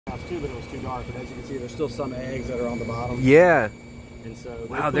Too, but it was too dark. But as you can see, there's still some eggs that are on the bottom. Yeah. And so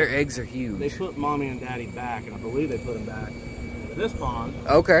wow, their eggs are huge. They put mommy and daddy back, and I believe they put them back into this pond.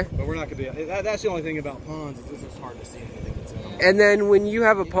 Okay. But we're not gonna be. That's the only thing about ponds is it's just hard to see anything that's in them. And then when you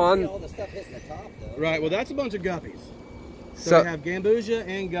have a pond, all the stuff hitting the top, though. Right. Well, that's a bunch of guppies. So we have gambusia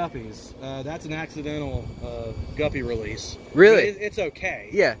and guppies. That's an accidental guppy release. Really? It's okay.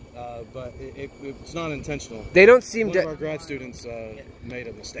 Yeah. But it's not intentional. They don't seem. One of our grad students made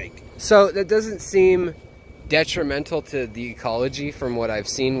a mistake. So that doesn't seem detrimental to the ecology from what I've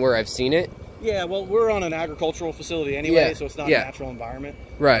seen where I've seen it. Yeah. Well, we're on an agricultural facility anyway, Yeah. so it's not a natural environment.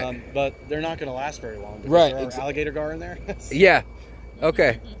 Right. But they're not going to last very long. Right. There are alligator gar in there. Yeah.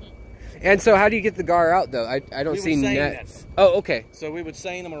 Okay. And so how do you get the gar out though? I don't see nets. Oh, okay. So we would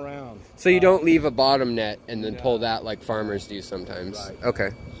seine them around. So you don't leave a bottom net and then pull that like farmers do sometimes. Right. Okay.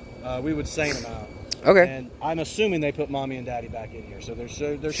 We would seine them out. Okay. And I'm assuming they put mommy and daddy back in here. So there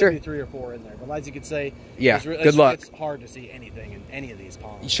should be 3 or 4 in there. But as you could say, good luck. It's hard to see anything in any of these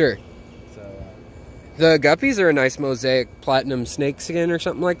ponds. Sure. So the guppies are a nice mosaic platinum snakeskin or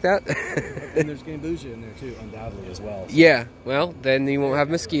something like that. and there's gambusia in there too, undoubtedly as well. So. Yeah. Well, then you won't have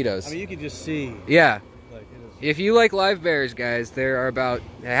mosquitoes. I mean, you can just see. Yeah. Like, if you like live bears, guys, there are about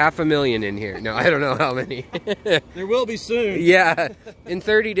 500,000 in here. No, I don't know how many. There will be soon. Yeah. In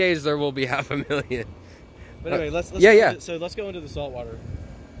 30 days, there will be 500,000. But anyway, let's so let's go into the saltwater.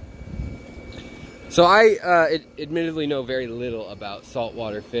 So I admittedly know very little about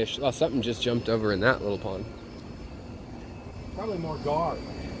saltwater fish. Oh, something just jumped over in that little pond. Probably more gar.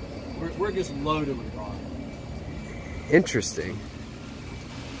 We're just loaded with gar. Interesting.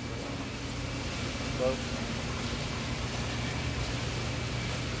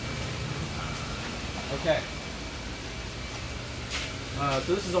 Okay.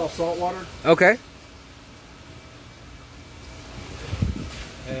 So this is all saltwater. Okay.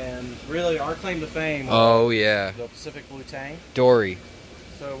 And really, our claim to fame was the Pacific blue tang. Dory.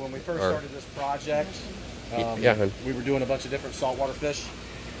 So when we first started this project, we were doing a bunch of different saltwater fish.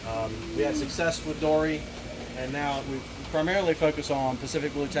 We had success with dory, and now we primarily focus on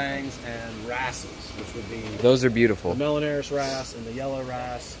Pacific blue tangs and wrasses, which would be those are beautiful. The Melanaris wrasse and the yellow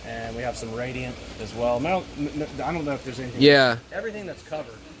wrasse, and we have some radiant as well. I don't know if there's anything. Yeah. Everything that's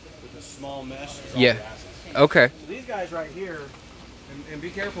covered with this small mesh is all wrasses. Okay. So these guys right here. And be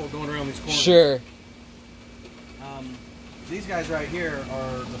careful going around these corners. Sure. These guys right here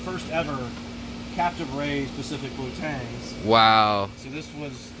are the first ever captive raised Pacific blue tangs. Wow. So this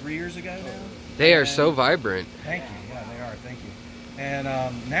was 3 years ago now. They are so vibrant. Thank you. Yeah, they are. Thank you.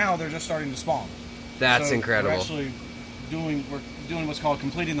 And now they're just starting to spawn. That's incredible. We're actually doing what's called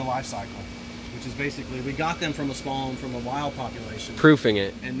completing the life cycle, which is basically we got them from a spawn from a wild population. Proofing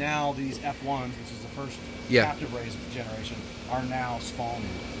it. And now these F1s, which is the first captive raised generation, are now spawning.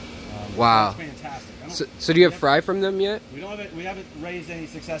 Wow. That's fantastic. So do you have fry from them yet? We haven't raised any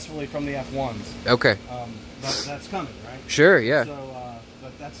successfully from the F1s. Okay. But that's coming, right? Sure, yeah. So,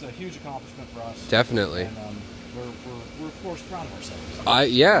 but that's a huge accomplishment for us. Definitely. And we're of course proud of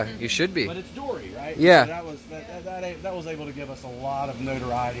ourselves. Yeah, you should be. But it's dory, right? Yeah. So that was able to give us a lot of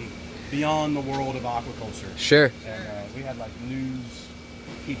notoriety beyond the world of aquaculture. Sure. And we had like news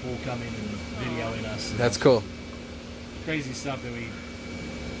people coming and videoing us. That's cool. Crazy stuff that we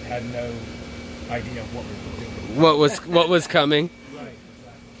had no idea of what we were doing. What was coming? Right,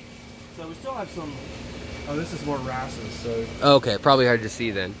 exactly. So we still have some. Oh, this is more wrasses. So. Okay, probably hard to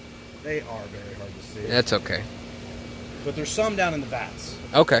see then. They are very hard to see. That's okay. But there's some down in the vats.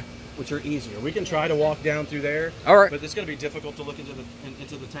 Okay. Which are easier. We can try to walk down through there. All right. But it's going to be difficult to look into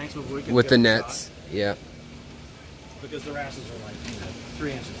the tanks with the nets. Yeah. Because the wrasses are like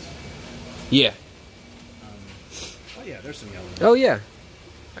 3 inches. Yeah. Oh yeah, there's some yellow. Oh yeah.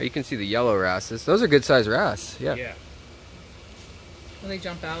 Oh, you can see the yellow wrasses. Those are good size wrasse. Yeah. Yeah. Will they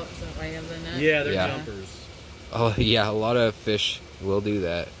jump out? Is that why you have the net? Yeah, they're jumpers. Oh yeah, a lot of fish will do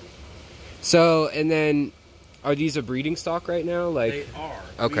that. So, and then, are these a breeding stock right now? Like they are.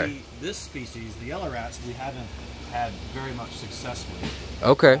 Okay. This species, the yellow wrasse, we haven't had very much success with.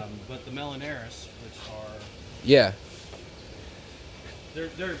 Okay. But the Melanaris, which are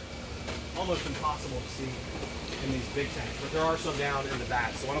they're almost impossible to see in these big tanks, but there are some down in the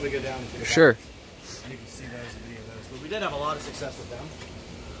vats. So why don't we go down into the Sure. vats, and you can see those and video those. But we did have a lot of success with them.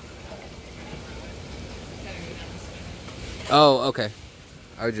 Oh, okay.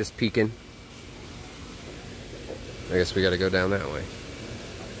 I was just peeking. I guess we got to go down that way.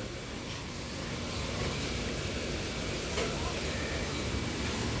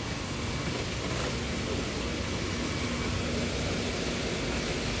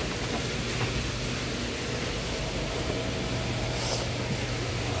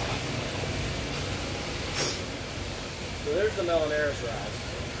 So there's the Melanaris wrasse,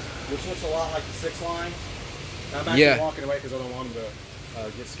 which looks a lot like the 6 line. I'm actually walking away because I don't want them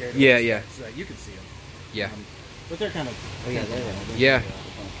to get scared. Yeah, yeah. So that you can see them. Yeah. But they're kind of. Oh yeah, yeah.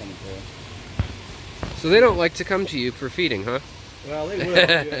 So they don't like to come to you for feeding, huh? Well, they will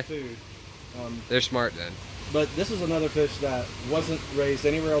if you have food. They're smart then. But this is another fish that wasn't raised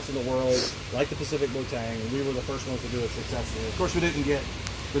anywhere else in the world, like the Pacific blue tang, and we were the first ones to do it successfully. Of course, we didn't get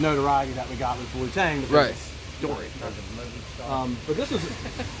the notoriety that we got with blue tang, because right? It's Dory. But this is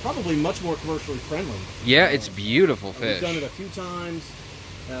probably much more commercially friendly. Yeah, it's beautiful fish. We've done it a few times.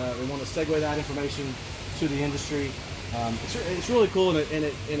 We want to segue that information to the industry. It's really cool, and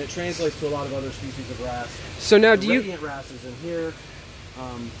it translates to a lot of other species of wrasse. So now, do you radiant wrasses in here?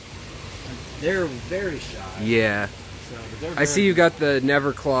 They're very shy. Yeah. So, I see you got the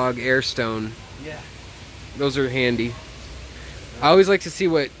Never Clog Airstone. Yeah. Those are handy. I always like to see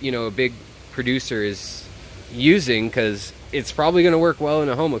what, you know, a big producer is using, because it's probably going to work well in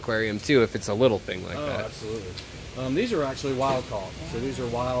a home aquarium too if it's a little thing like that. Oh, absolutely. These are actually wild caught. So these are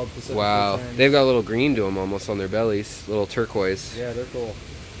wild Pacific. Wow. They've got a little green to them almost on their bellies. Little turquoise. Yeah, they're cool.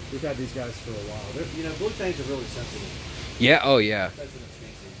 We've had these guys for a while. You know, blue tangs are really sensitive. Yeah. Oh, yeah.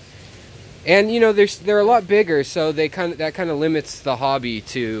 And you know, they're a lot bigger, so that kind of limits the hobby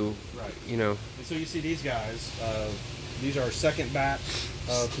to, right. You know. And so you see these guys. These are our second batch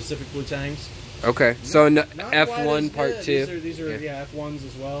of Pacific blue tangs. Okay, so not F1 part 2. These are yeah, F1s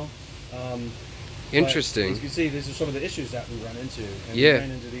as well. Interesting. As you can see, these are some of the issues that we run into. And yeah. We ran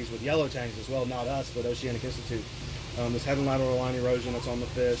into these with yellow tangs as well, not us, but Oceanic Institute. This head and lateral line erosion that's on the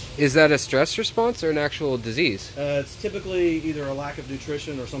fish. Is that a stress response or an actual disease? It's typically either a lack of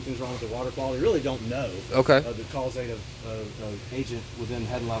nutrition or something's wrong with the water quality. We really don't know. Okay. The causative agent within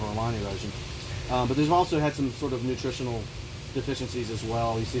head and lateral line erosion. But there's also had some sort of nutritional deficiencies as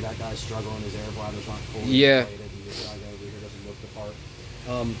well. You see that guy struggling, his air bladders aren't fully inflated. This guy over here doesn't look the part.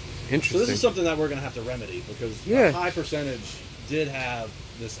 Interesting. So this is something that we're going to have to remedy, because a high percentage did have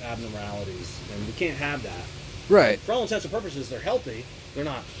this abnormalities, and we can't have that. Right. For all intents and purposes, they're healthy. They're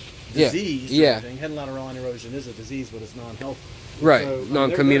not diseased or anything. Head and lateral line erosion is a disease, but it's non-healthy. Right. So,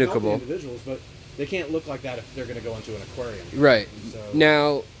 non-communicable. They're individuals, but they can't look like that if they're going to go into an aquarium. Right. So,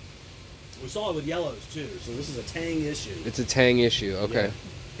 now, we saw it with yellows too. So this is a tang issue. It's a tang issue. Okay.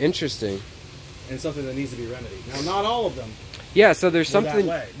 Yeah. Interesting. And something that needs to be remedied. Now, not all of them. Yeah, so there's something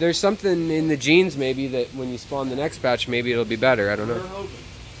in the genes maybe that when you spawn the next batch, maybe it'll be better. I don't know. We're hoping.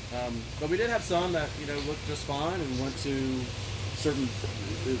 But we did have some that looked just fine and went to certain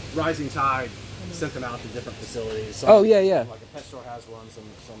rising tide, sent them out to different facilities. Some, yeah. Like a pet store has one. Some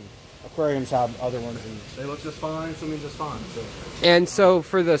aquariums have other ones, and they look just fine, swimming just fine. So. And so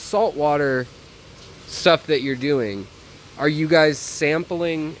for the saltwater stuff that you're doing, are you guys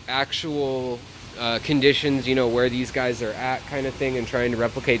sampling actual conditions, where these guys are at, kind of thing, and trying to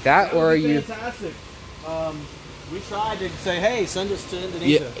replicate that, or are you? Fantastic. We tried to say, hey, send us to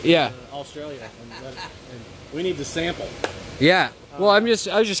Indonesia, Australia, and we need to sample. Yeah. Well, I was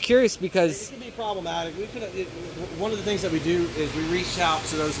just curious because it can be problematic. One of the things that we do is we reach out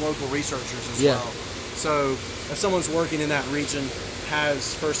to those local researchers as well. So if someone's working in that region,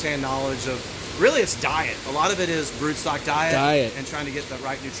 has firsthand knowledge of. Really, it's diet. A lot of it is broodstock diet. And trying to get the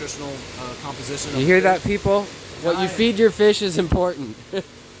right nutritional composition. You hear that, people? What you feed your fish is important.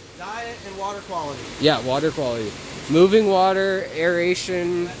 Diet and water quality. Yeah, water quality. Moving water,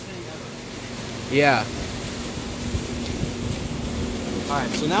 aeration. Yeah. All right,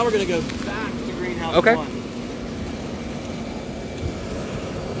 so now we're going to go back to greenhouse 1.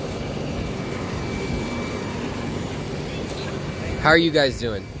 How are you guys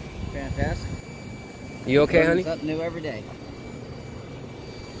doing? Fantastic. You okay, honey? Something new every day.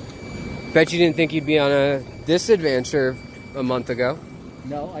 Bet you didn't think you'd be on this adventure a month ago.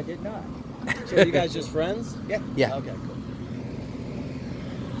 No, I did not. So are you guys just friends? Yeah. Yeah. Okay, cool.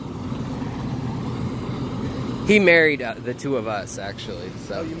 He married the two of us, actually.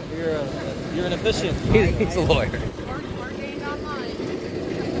 So. Oh, you're an officiant. He's a lawyer.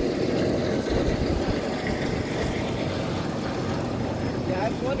 Yeah, I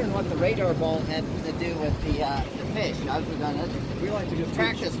was wondering what the radar ball had to do with the fish. I was gonna. We like to just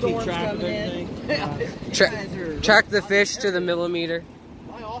track the storms coming in. Track the fish to the millimeter.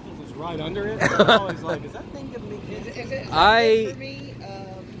 My office is right under it. I'm always like, is that thing giving me? Is it I for me?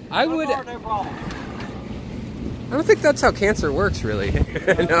 I would. No problem. I don't think that's how cancer works, really.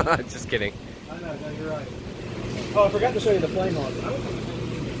 No, I'm just kidding. I know, you're right. Oh, I forgot to show you the flame on it.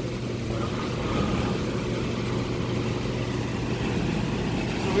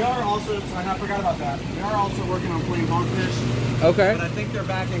 So we are also, I forgot about that. We are also working on flame hogfish. Okay. But I think they're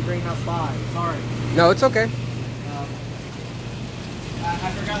back in greenhouse 5. Sorry. No, it's okay.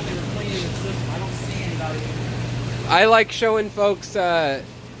 I forgot they were cleaning the system. I don't see anybody. I like showing folks how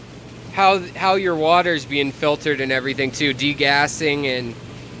your water's being filtered and everything too, degassing and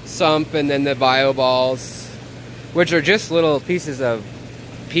sump, and then the bio balls, which are just little pieces of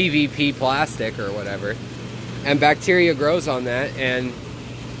PVP plastic or whatever, and bacteria grows on that, and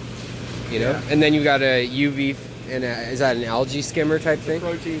you know, and then you got a UV and is that an algae skimmer type thing?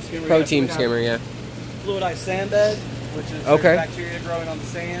 Protein skimmer. Protein skimmer, yeah. Fluidized sand bed, which is bacteria growing on the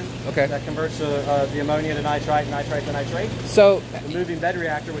sand. Okay. That converts the ammonia to nitrite, and nitrite to nitrate. So the moving bed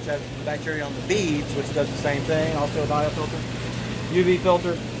reactor, which has bacteria on the beads, which does the same thing. Also a biofilter, UV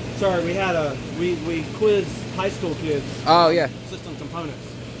filter. Sorry, we quizzed high school kids. Oh yeah. System components.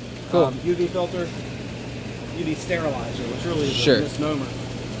 Cool. UV filter, UV sterilizer, which really is a misnomer.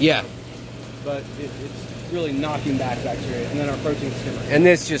 Yeah. But it's really knocking back bacteria, and then our protein skimmer. And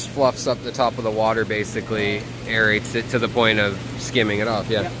this just fluffs up the top of the water, basically aerates it to the point of skimming it off.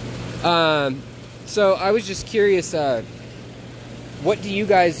 Yeah. So I was just curious, what do you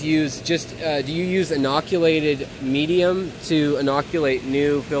guys use? Just do you use inoculated medium to inoculate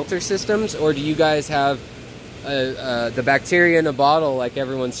new filter systems, or do you guys have the bacteria in a bottle like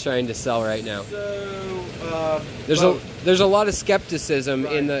everyone's trying to sell right now? So there's a lot of skepticism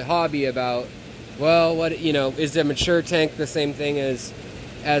in the hobby about, well, what, you know, is the mature tank the same thing as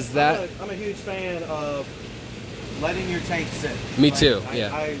that? I'm a huge fan of letting your tank sit. Me too.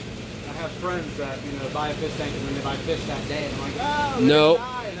 Yeah. I have friends that buy a fish tank, and then they buy fish that day, and I'm like, oh, no,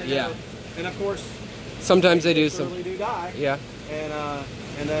 die. And of course, sometimes they do do die. Yeah.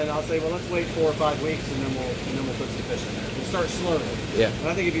 And then I'll say, well, let's wait 4 or 5 weeks, and then we'll put some fish in there. We'll start slowly. Yeah. And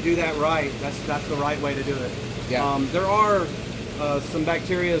I think if you do that right, that's the right way to do it. Yeah. There are some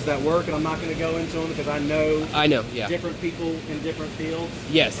bacterias that work, and I'm not going to go into them because I know. Yeah. Different people in different fields.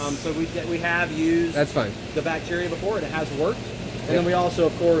 Yes. So we have used. That's fine. The bacteria before, and it has worked. And then we also,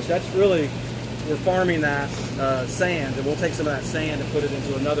 of course, we're farming that sand, and we'll take some of that sand and put it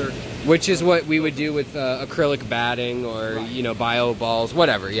into another. Which is what we would do with acrylic batting or bio balls,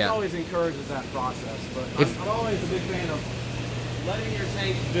 whatever. Yeah. It always encourages that process, but I'm always a big fan of letting your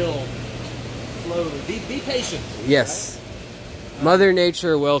tank build slowly. Be patient. Yes. Right? Mother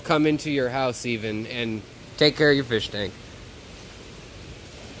Nature will come into your house even and take care of your fish tank.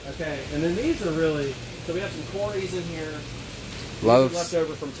 Okay, and then these are really, so we have some cories in here. Loves. Left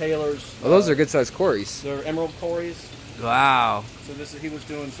over from Taylor's. Oh, those are good sized cories. They're emerald cories. Wow. So he was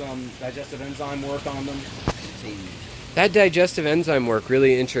doing some digestive enzyme work on them. That digestive enzyme work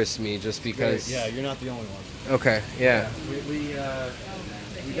really interests me, just because. Yeah, you're not the only one. Okay. Yeah. We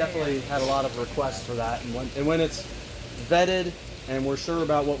definitely had a lot of requests for that, and when it's vetted and we're sure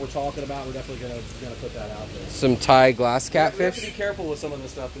about what we're talking about, we're definitely gonna put that out there. Some Thai glass catfish. We have to be careful with some of this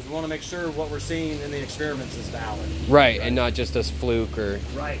stuff because we want to make sure what we're seeing in the experiments is valid. Right, and not just a fluke or.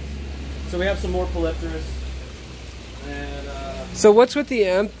 Right. So we have some more polypterus. And so what's with the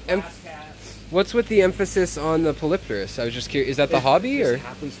emphasis on the polypterus? I was just curious. Is that the hobby, or? It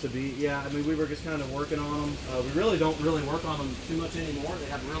happens to be. Yeah, I mean, we were just kind of working on them. We really don't work on them too much anymore. They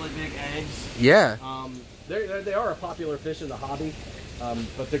have really big eggs. Yeah. They are a popular fish in the hobby,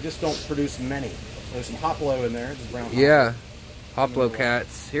 but they just don't produce many. There's some hoplo in there. It's brown hoplo. Yeah. Hoplo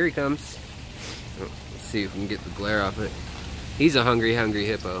cats. Here he comes. Oh, let's see if we can get the glare off it. He's a hungry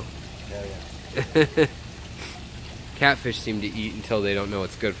hippo. Yeah. Catfish seem to eat until they don't know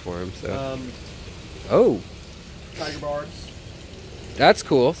what's good for them. So. Oh. Tiger barbs. That's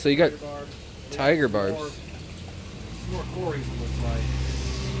cool. So you got tiger barbs. More cories, it looks like.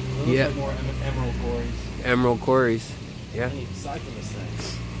 Yeah. Like more emerald cories. Emerald cories. Yeah. I need to siphon this thing.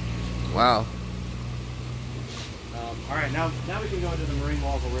 Wow. All right, now we can go into the marine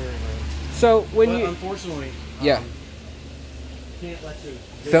larval rearing room. So unfortunately, can't let you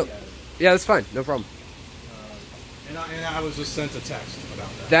video. Yeah, that's fine. No problem. And I was just sent a text about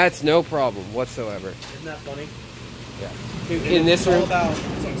that. That's no problem whatsoever. Isn't that funny? Yeah. In this room,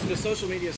 the social media